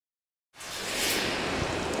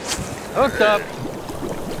Hooked up.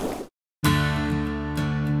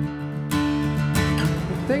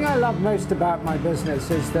 The thing I love most about my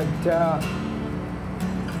business is that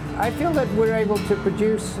I feel that we're able to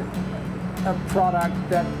produce a product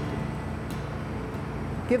that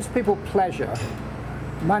gives people pleasure.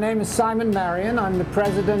 My name is Simon Marrian. I'm the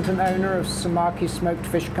president and owner of Samaki Smoked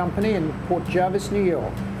Fish Company in Port Jervis, New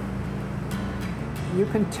York. You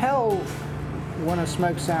can tell when a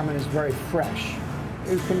smoked salmon is very fresh.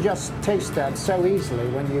 You can just taste that so easily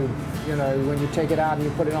when when you take it out and you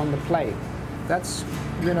put it on the plate. That's,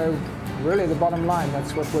 really the bottom line.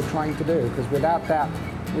 That's what we're trying to do, because without that,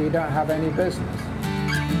 we don't have any business.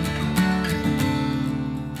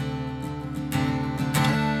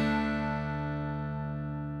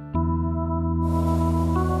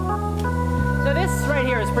 So this right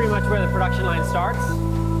here is pretty much where the production line starts.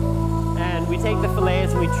 And we take the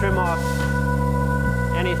fillets and we trim off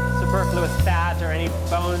any superfluous fat or any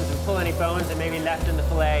bones and pull any bones that may be left in the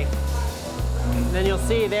fillet. And then you'll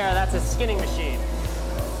see there, that's a skinning machine.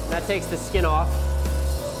 That takes the skin off.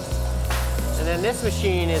 And then this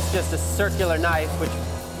machine is just a circular knife which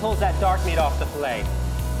pulls that dark meat off the fillet.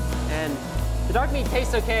 And the dark meat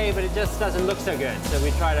tastes okay, but it just doesn't look so good. So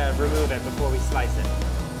we try to remove it before we slice it.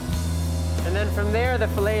 And then from there, the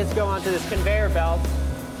fillets go onto this conveyor belt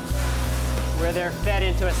where they're fed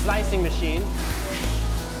into a slicing machine.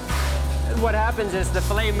 And what happens is the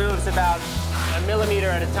fillet moves about 1 millimeter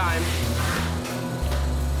at a time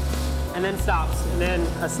and then stops. And then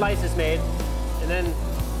a slice is made. And then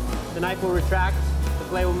the knife will retract, the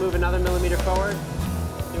fillet will move another millimeter forward,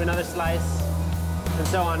 do another slice, and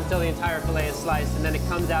so on until the entire fillet is sliced, and then it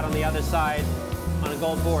comes out on the other side on a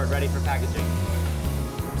gold board ready for packaging.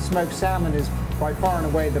 Smoked salmon is by far and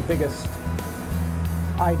away the biggest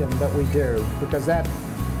item that we do, because that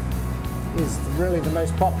is really the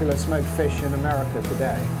most popular smoked fish in America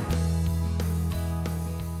today.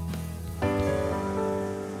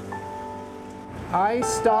 I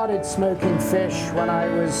started smoking fish when I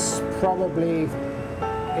was probably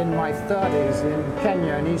in my 30s in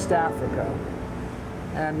Kenya in East Africa.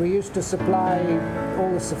 And we used to supply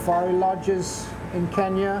all the safari lodges in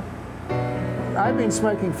Kenya. I've been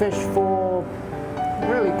smoking fish for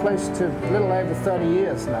really close to a little over 30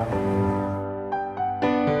 years now.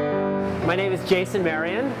 My name is Jason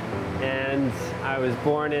Marrian, and I was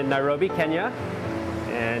born in Nairobi, Kenya.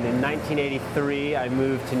 And in 1983, I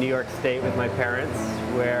moved to New York State with my parents,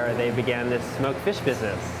 where they began this smoked fish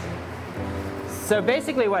business. So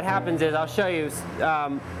basically what happens is, I'll show you,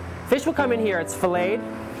 fish will come in here, it's filleted.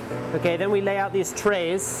 Okay, then we lay out these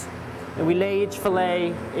trays, and we lay each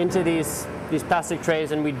fillet into these plastic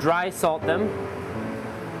trays, and we dry salt them.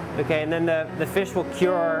 Okay, and then the fish will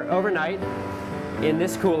cure overnight in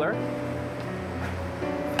this cooler.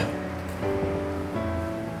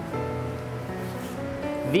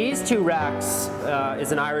 These 2 racks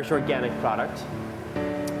is an Irish organic product,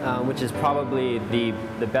 which is probably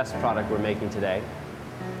the best product we're making today.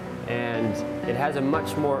 And it has a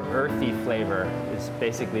much more earthy flavor, is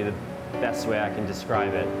basically the best way I can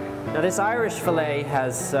describe it. Now this Irish fillet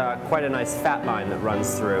has quite a nice fat line that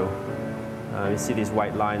runs through. You see these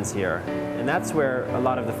white lines here. And that's where a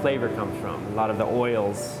lot of the flavor comes from, a lot of the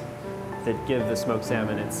oils that give the smoked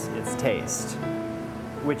salmon its taste,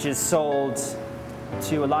 which is sold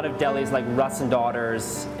to a lot of delis like Russ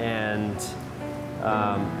Daughters and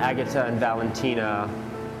Agata and Valentina,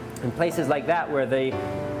 and places like that where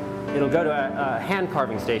it'll go to a hand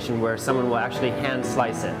carving station where someone will actually hand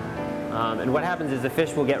slice it. And what happens is the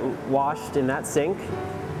fish will get washed in that sink,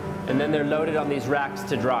 and then they're loaded on these racks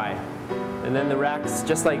to dry. And then the racks,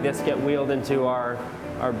 just like this, get wheeled into our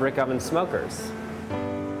brick oven smokers.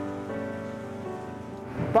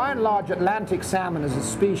 By and large, Atlantic salmon as a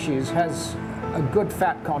species has a good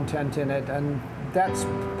fat content in it, and that's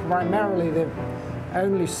primarily the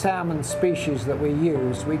only salmon species that we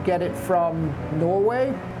use. We get it from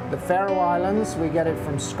Norway, the Faroe Islands, we get it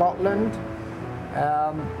from Scotland.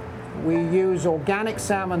 We use organic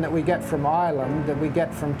salmon that we get from Ireland, that we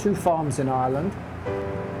get from 2 farms in Ireland.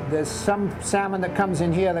 There's some salmon that comes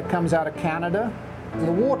in here that comes out of Canada.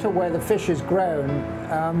 The water where the fish is grown,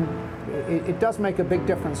 it does make a big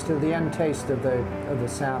difference to the end taste of the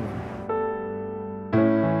salmon.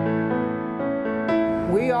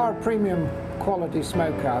 We are a premium quality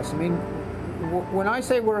smokehouse. I mean, when I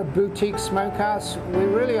say we're a boutique smokehouse, we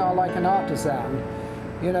really are like an artisan.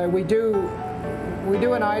 You know, we do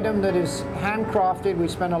an item that is handcrafted. We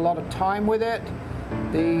spend a lot of time with it.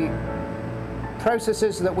 The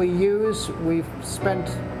processes that we use, we've spent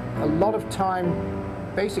a lot of time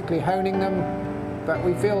basically honing them, but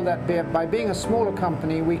we feel that by being a smaller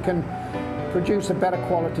company, we can produce a better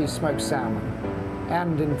quality smoked salmon,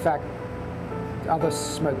 and in fact other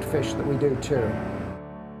smoked fish that we do too.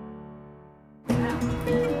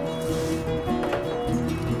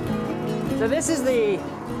 So this is the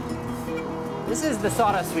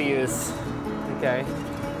sawdust we use, okay?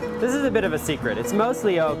 This is a bit of a secret. It's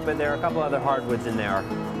mostly oak, but there are a couple other hardwoods in there.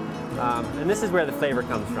 And this is where the flavor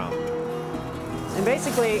comes from. And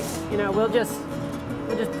basically, you know, we'll just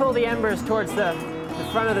pull the embers towards the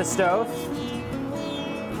front of the stove.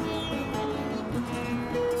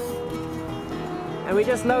 And we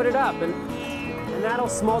just load it up, and that'll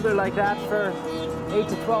smolder like that for 8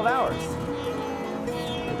 to 12 hours.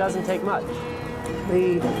 It doesn't take much.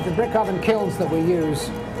 The brick oven kilns that we use,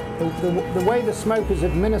 the way the smoke is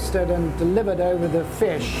administered and delivered over the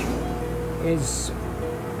fish is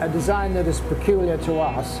a design that is peculiar to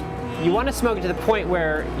us. You want to smoke it to the point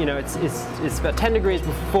where, you know, it's about 10 degrees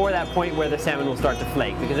before that point where the salmon will start to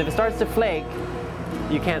flake. Because if it starts to flake,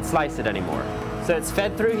 you can't slice it anymore. So it's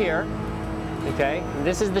fed through here, okay? And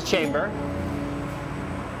this is the chamber.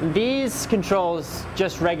 And these controls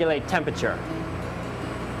just regulate temperature.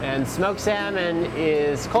 And smoked salmon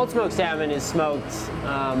cold smoked salmon is smoked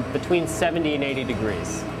between 70 and 80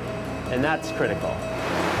 degrees. And that's critical.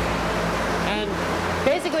 And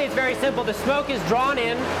basically it's very simple. The smoke is drawn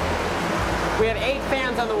in. We have 8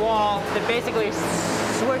 fans on the wall that basically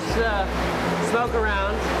swoosh the smoke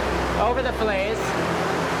around over the fillets.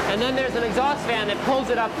 And then there's an exhaust fan that pulls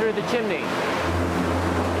it up through the chimney.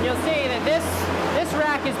 And you'll see that this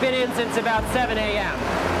rack has been in since about 7 a.m.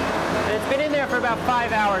 And it's been in there for about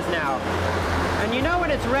 5 hours now. And you know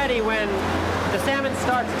when it's ready when the salmon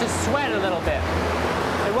starts to sweat a little bit.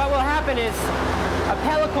 And what will happen is a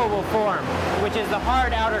pellicle will form, which is the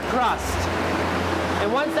hard outer crust.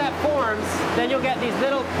 And once that forms, then you'll get these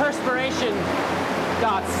little perspiration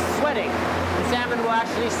dots sweating. The salmon will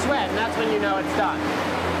actually sweat, and that's when you know it's done.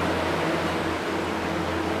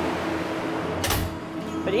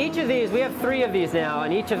 But each of these, we have 3 of these now,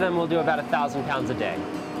 and each of them will do about 1,000 pounds a day.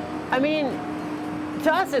 I mean,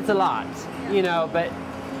 to us it's a lot, you know, but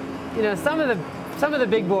you know, some of the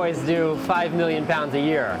big boys do 5 million pounds a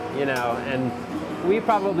year, you know, and we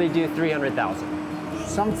probably do 300,000.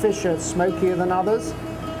 Some fish are smokier than others,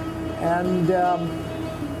 and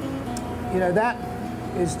you know, that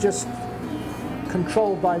is just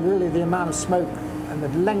controlled by really the amount of smoke and the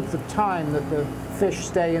length of time that the fish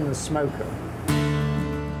stay in the smoker.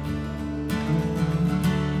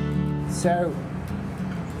 So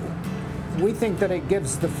we think that it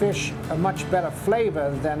gives the fish a much better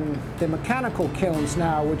flavor than the mechanical kilns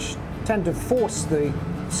now, which tend to force the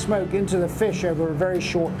smoke into the fish over a very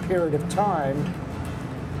short period of time.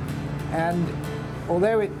 And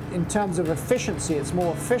although in terms of efficiency it's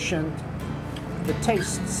more efficient, the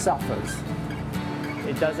taste suffers.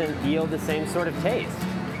 It doesn't yield the same sort of taste.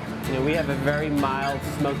 You know, we have a very mild,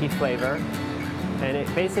 smoky flavor, and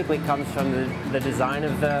it basically comes from the design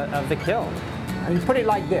of the kiln. I mean, put it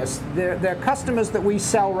like this, there are customers that we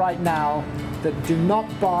sell right now that do not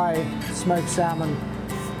buy smoked salmon.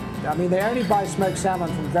 I mean, they only buy smoked salmon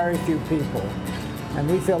from very few people. And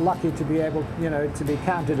we feel lucky to be able, you know, to be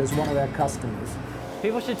counted as one of their customers.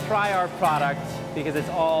 People should try our product because it's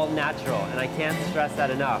all natural, and I can't stress that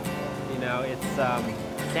enough. You know, it's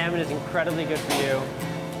salmon is incredibly good for you,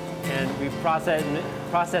 and we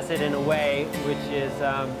process it in a way which is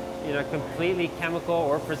you know, completely chemical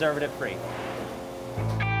or preservative free.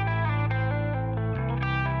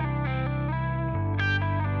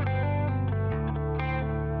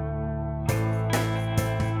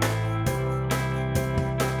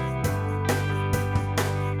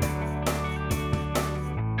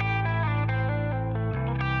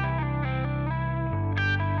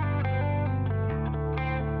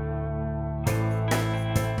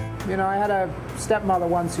 You know, I had a stepmother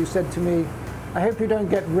once who said to me, "I hope you don't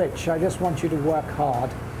get rich, I just want you to work hard."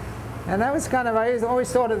 And that was kind of, I always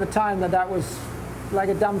thought at the time that that was like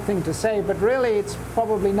a dumb thing to say, but really it's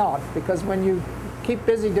probably not, because when you keep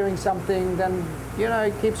busy doing something, then, you know,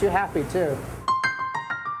 it keeps you happy too.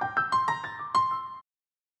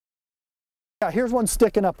 Yeah, here's one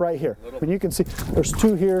sticking up right here. And you can see there's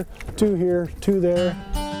 2 here, 2 here, 2 there.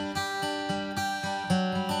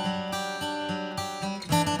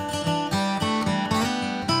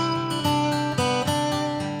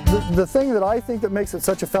 The thing that I think that makes it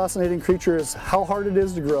such a fascinating creature is how hard it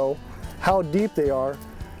is to grow, how deep they are,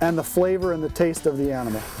 and the flavor and the taste of the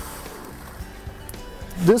animal.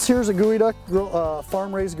 This here's a gooey duck,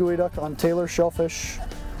 farm-raised gooey duck on Taylor Shellfish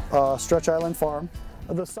Stretch Island Farm.